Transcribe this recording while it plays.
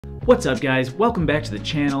What's up guys, welcome back to the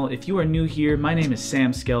channel. If you are new here, my name is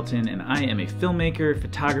Sam Skelton and I am a filmmaker,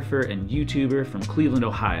 photographer, and YouTuber from Cleveland,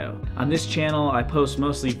 Ohio. On this channel, I post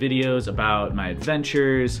mostly videos about my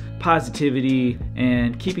adventures, positivity,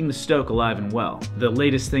 and keeping the stoke alive and well. The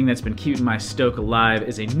latest thing that's been keeping my stoke alive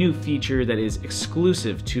is a new feature that is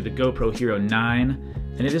exclusive to the GoPro Hero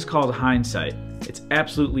 9, and it is called Hindsight. It's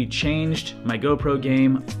absolutely changed my GoPro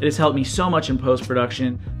game. It has helped me so much in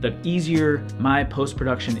post-production. The easier my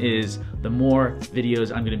post-production is, the more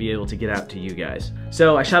videos I'm gonna be able to get out to you guys.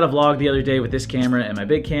 So I shot a vlog the other day with this camera and my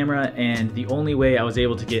big camera, and the only way I was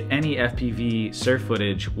able to get any FPV surf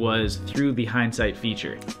footage was through the Hindsight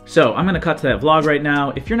feature. So I'm gonna cut to that vlog right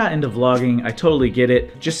now. If you're not into vlogging, I totally get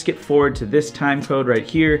it. Just skip forward to this time code right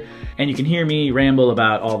here, and you can hear me ramble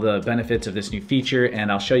about all the benefits of this new feature,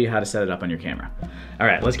 and I'll show you how to set it up on your camera. All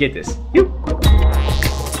right, let's get this.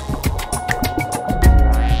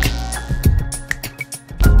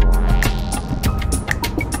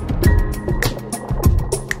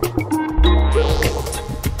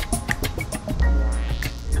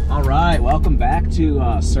 All right, welcome back to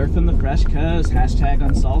Surfing the Fresh Coast, hashtag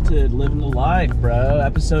unsalted, living the life, bro.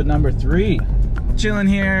 Episode number 3. Chilling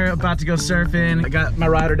here, about to go surfing. I got my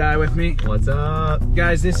ride or die with me. What's up?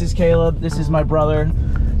 Guys, this is Caleb. This is my brother.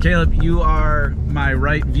 Caleb, you are my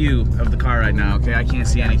right view of the car right now, okay? I can't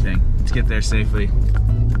see anything. Let's get there safely.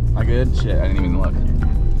 Am I good? Shit, I didn't even look.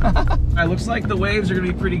 It looks like the waves are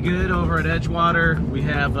gonna be pretty good over at Edgewater. We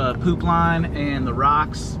have a poop line and the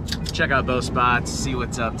rocks. Check out both spots, see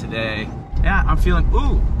what's up today. Yeah, I'm feeling,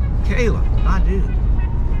 ooh, Caleb, my dude.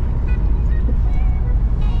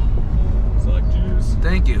 It's like juice.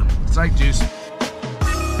 Thank you, it's like juice.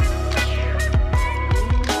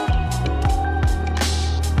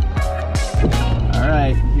 All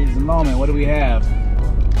right, here's the moment. What do we have?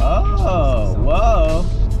 Oh, whoa.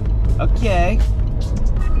 Okay.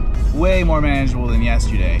 Way more manageable than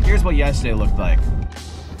yesterday. Here's what yesterday looked like.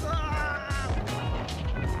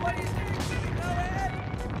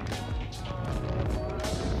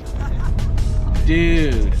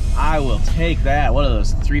 Dude, I will take that. What are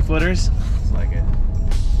those, 3-footers? It's like it.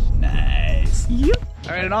 Nice. Yep.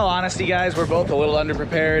 All right, in all honesty, guys, we're both a little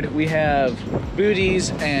underprepared. We have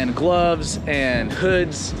booties and gloves and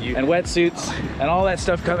hoods and wetsuits and all that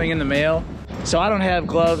stuff coming in the mail. So I don't have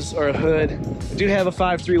gloves or a hood. I do have a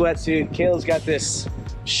 5.3 wetsuit. Caleb's got this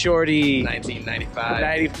shorty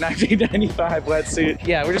 1995 wetsuit.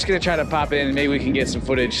 Yeah, we're just gonna try to pop in and maybe we can get some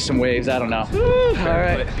footage, some waves, I don't know. All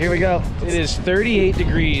right, here we go. It is 38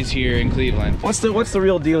 degrees here in Cleveland. What's the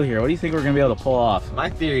real deal here? What do you think we're gonna be able to pull off?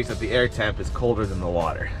 My theory is that the air temp is colder than the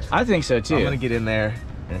water. I think so too. I'm gonna get in there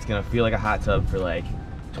and it's gonna feel like a hot tub for like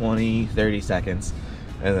 20-30 seconds,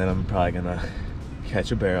 and then I'm probably gonna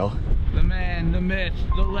catch a barrel. The man, the myth,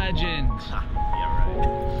 the legend. Yeah,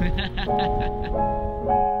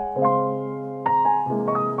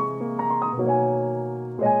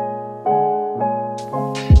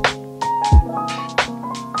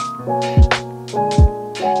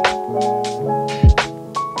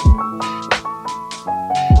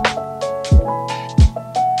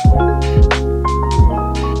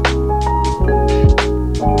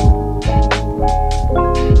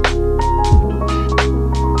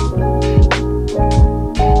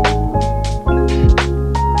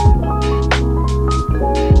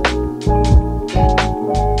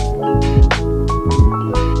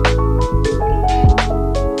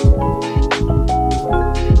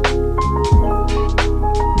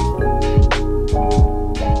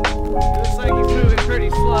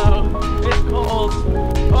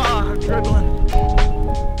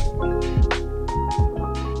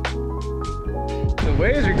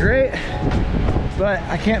 But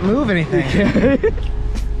I can't move anything.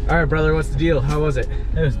 All right, brother, what's the deal? How was it?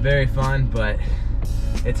 it was very fun, but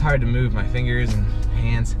it's hard to move my fingers and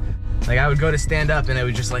hands. Like I would go to stand up and it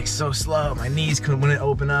was just like so slow. My knees wouldn't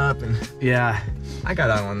open up, and yeah. I got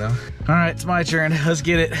on one though. All right, it's my turn. Let's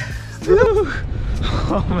get it. Woo.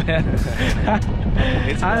 Oh man.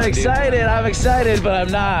 I'm excited, but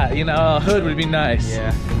I'm not. You know, a hood would be nice.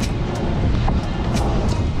 Yeah.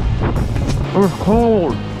 It's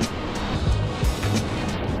cold.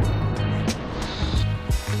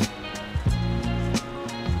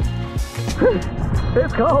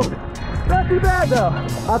 It's cold. Not too bad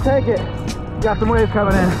though. I'll take it. Got some waves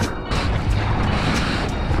coming in.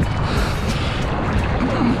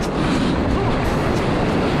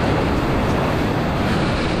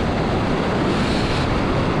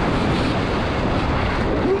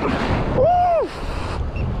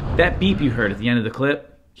 That beep you heard at the end of the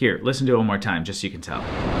clip, here, listen to it one more time just so you can tell.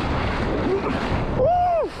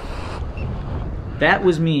 That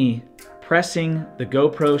was me pressing the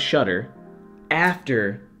GoPro shutter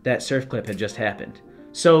after that surf clip had just happened.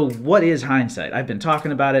 So what is Hindsight? I've been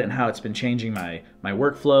talking about it and how it's been changing my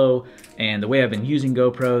workflow and the way I've been using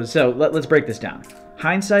GoPros. So let's break this down.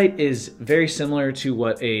 Hindsight is very similar to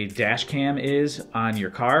what a dash cam is on your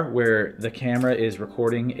car, where the camera is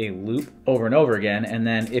recording a loop over and over again, and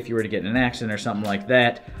then if you were to get in an accident or something like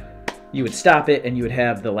that, you would stop it and you would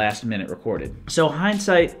have the last minute recorded. So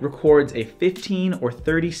Hindsight records a 15 or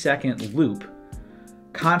 30 second loop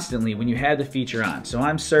constantly when you have the feature on. So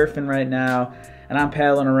I'm surfing right now and I'm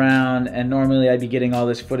paddling around, and normally I'd be getting all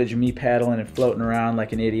this footage of me paddling and floating around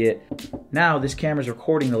like an idiot. Now this camera's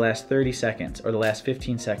recording the last 30 seconds or the last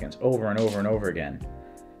 15 seconds over and over and over again.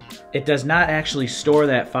 It does not actually store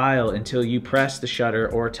that file until you press the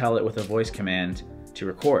shutter or tell it with a voice command to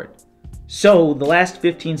record. So the last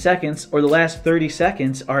 15 seconds or the last 30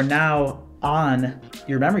 seconds are now on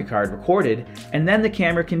your memory card recorded, and then the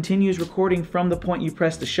camera continues recording from the point you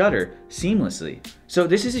press the shutter seamlessly. So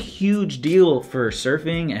this is a huge deal for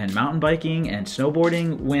surfing and mountain biking and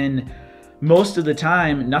snowboarding when most of the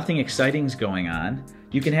time nothing exciting is going on.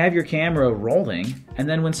 You can have your camera rolling, and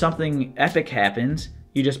then when something epic happens,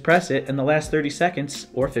 you just press it and the last 30 seconds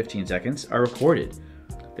or 15 seconds are recorded.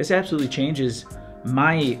 This absolutely changes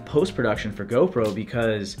my post-production for GoPro,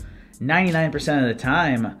 because 99% of the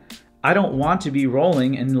time I don't want to be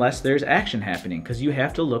rolling unless there's action happening, because you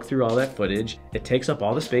have to look through all that footage. It takes up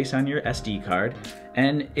all the space on your SD card,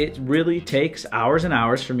 and it really takes hours and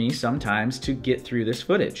hours for me sometimes to get through this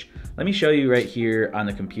footage. Let me show you right here on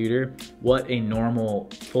the computer what a normal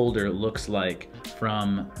folder looks like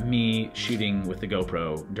from me shooting with the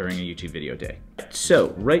GoPro during a YouTube video day.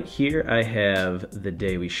 So right here I have the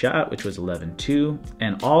day we shot, which was 11/2,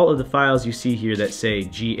 and all of the files you see here that say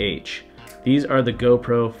GH. These are the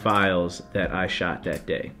GoPro files that I shot that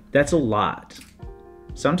day. That's a lot.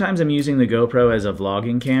 Sometimes I'm using the GoPro as a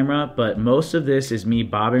vlogging camera, but most of this is me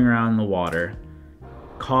bobbing around in the water,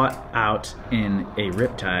 caught out in a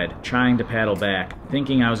riptide, trying to paddle back,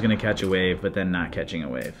 thinking I was gonna catch a wave, but then not catching a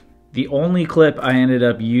wave. The only clip I ended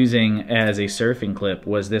up using as a surfing clip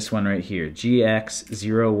was this one right here,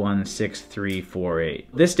 GX016348.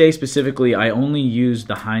 This day specifically, I only used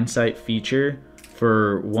the Hindsight feature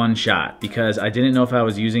for one shot because I didn't know if I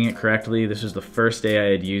was using it correctly. This was the first day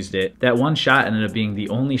I had used it. That one shot ended up being the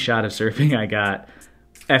only shot of surfing I got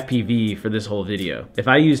FPV for this whole video. If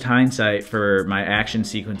I used Hindsight for my action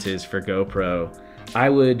sequences for GoPro, I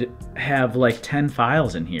would have like 10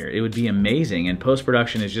 files in here. It would be amazing, and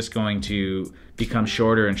post-production is just going to become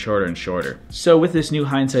shorter and shorter and shorter. So with this new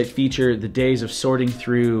Hindsight feature, the days of sorting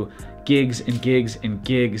through gigs and gigs and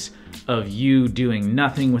gigs of you doing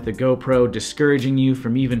nothing with the GoPro, discouraging you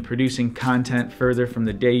from even producing content further from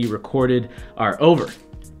the day you recorded, are over.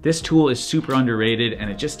 This tool is super underrated, and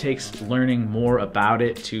it just takes learning more about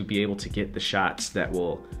it to be able to get the shots that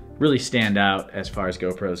will really stand out as far as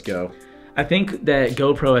GoPros go. I think that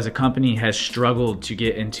GoPro as a company has struggled to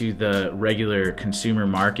get into the regular consumer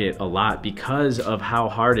market a lot because of how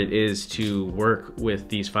hard it is to work with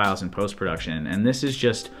these files in post-production. And this is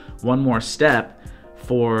just one more step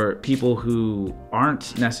for people who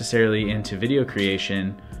aren't necessarily into video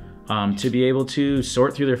creation to be able to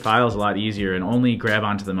sort through their files a lot easier and only grab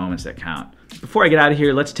onto the moments that count. Before I get out of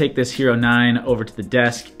here, let's take this Hero 9 over to the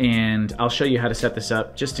desk and I'll show you how to set this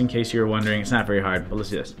up, just in case you were wondering. It's not very hard, but let's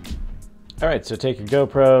do this. All right, so take your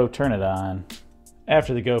GoPro, turn it on.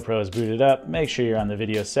 After the GoPro is booted up, make sure you're on the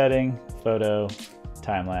video setting, photo,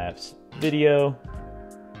 time-lapse, video,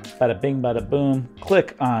 bada bing, bada boom.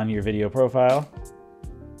 Click on your video profile.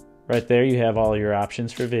 Right there, you have all your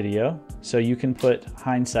options for video. So you can put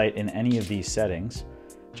Hindsight in any of these settings.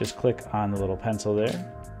 Just click on the little pencil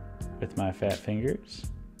there with my fat fingers.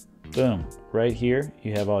 Boom, right here,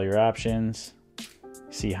 you have all your options.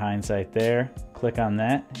 See Hindsight there. Click on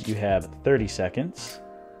that. You have 30 seconds,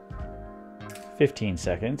 15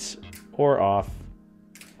 seconds, or off.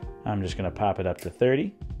 I'm just gonna pop it up to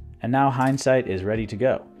 30. And now Hindsight is ready to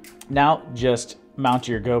go. Now just mount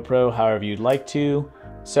your GoPro however you'd like to.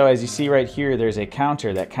 So as you see right here, there's a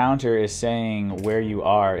counter. That counter is saying where you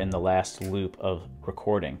are in the last loop of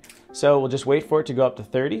recording. So we'll just wait for it to go up to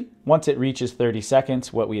 30. Once it reaches 30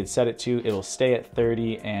 seconds, what we had set it to, it'll stay at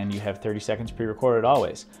 30 and you have 30 seconds pre-recorded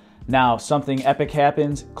always. Now something epic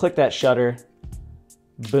happens, click that shutter,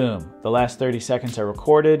 boom. The last 30 seconds are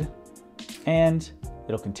recorded and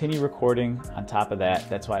it'll continue recording on top of that.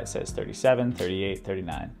 That's why it says 37, 38,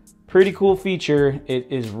 39. Pretty cool feature. It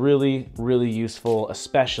is really, really useful,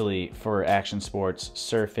 especially for action sports,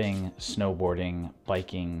 surfing, snowboarding,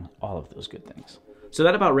 biking, all of those good things. So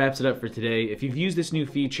that about wraps it up for today. If you've used this new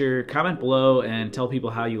feature, comment below and tell people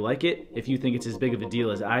how you like it. If you think it's as big of a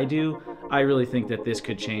deal as I do, I really think that this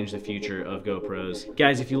could change the future of GoPros.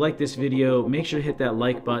 Guys, if you like this video, make sure to hit that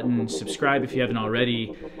like button, subscribe if you haven't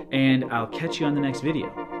already, and I'll catch you on the next video.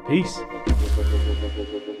 Peace.